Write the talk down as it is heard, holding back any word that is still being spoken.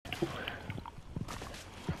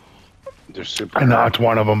They're super. I knocked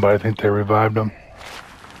one of them, but I think they revived him.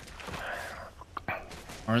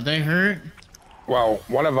 Are they hurt? Well,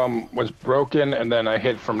 one of them was broken, and then I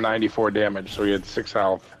hit from 94 damage, so he had 6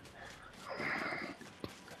 health.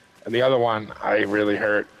 And the other one, I really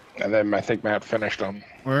hurt, and then I think Matt finished him.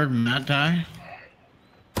 Where'd Matt die?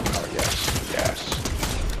 Oh, yes, yes.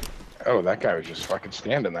 Oh, that guy was just fucking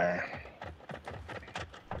standing there.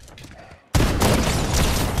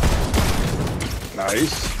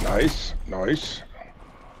 Nice, nice, nice.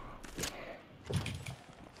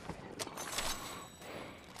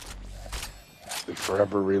 The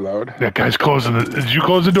forever reload. That guy's closing the... Did you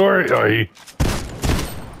close the door? Oh, he...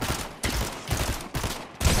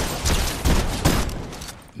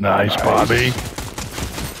 Nice, Bobby.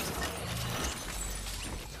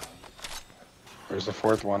 Where's the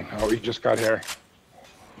fourth one? Oh, he just got here.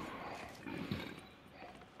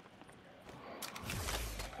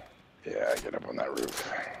 Yeah, get up on that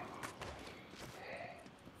roof.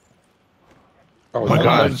 Oh my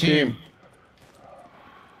God. Team.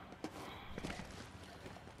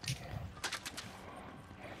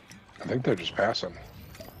 I think they're just passing.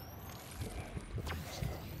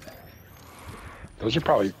 Those are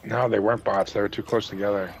probably... No, they weren't bots. They were too close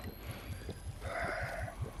together.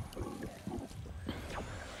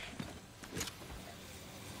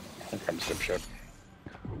 Here comes Dipshit.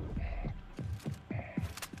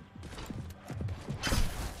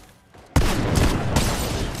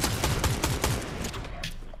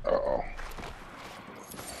 Uh-oh.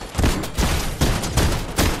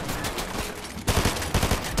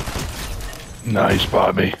 Nice,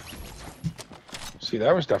 Bobby. See,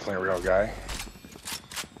 that was definitely a real guy.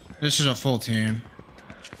 This is a full team.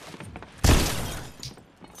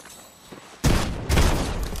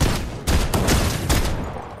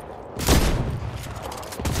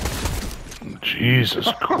 Jesus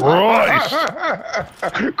Christ!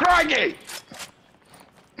 Crikey!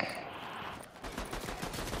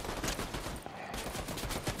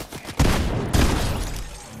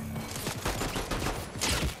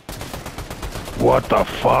 What the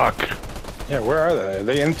fuck? Yeah, where are they? Are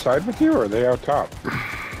they inside with you, or are they out top?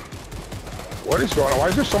 What is going on? Why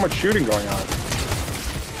is there so much shooting going on?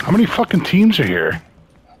 How many fucking teams are here?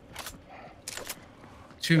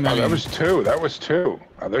 Too Oh, many. that was two. That was two.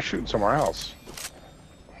 Oh, they're shooting somewhere else.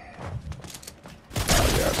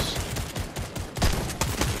 Oh, yes.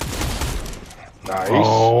 Nice.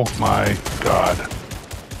 Oh my God.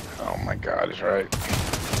 Oh my God, he's right.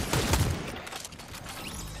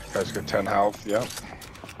 Guy's got 10 health, yep.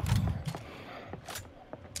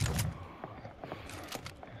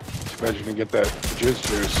 Too bad you can get that jizz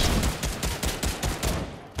juice.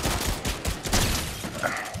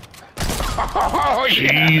 Oh,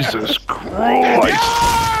 Jesus Christ!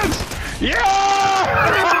 Yes!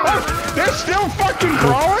 Yeah! They're still fucking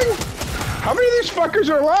crawling? How many of these fuckers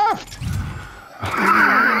are left?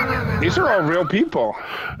 These are all real people.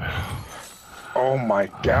 Oh my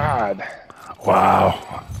God.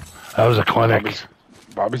 Wow. That was a clinic.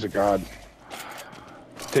 Bobby's a god.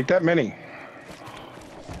 Take that mini.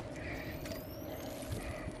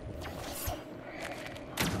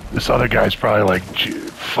 This other guy's probably like,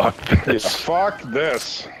 fuck Yeah, this. fuck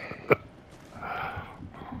this.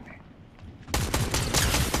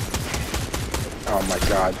 Oh my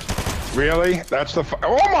God. Really? That's the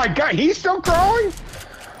oh my God, he's still crawling?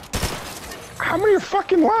 How many are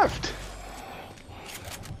fucking left?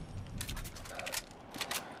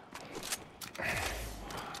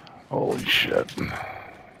 Holy shit.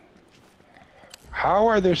 How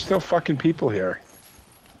are there still fucking people here?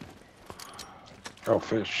 Oh,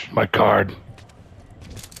 fish. My card.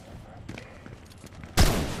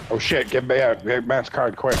 Oh shit, get Matt's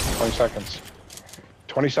card quick. 20 seconds.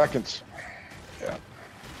 20 seconds. Yeah.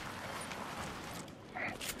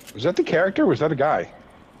 Was that the character or was that a guy?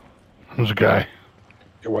 Who's a guy?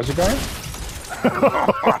 It was a guy?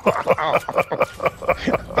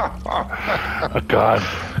 A god.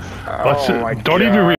 Oh my Don't God. even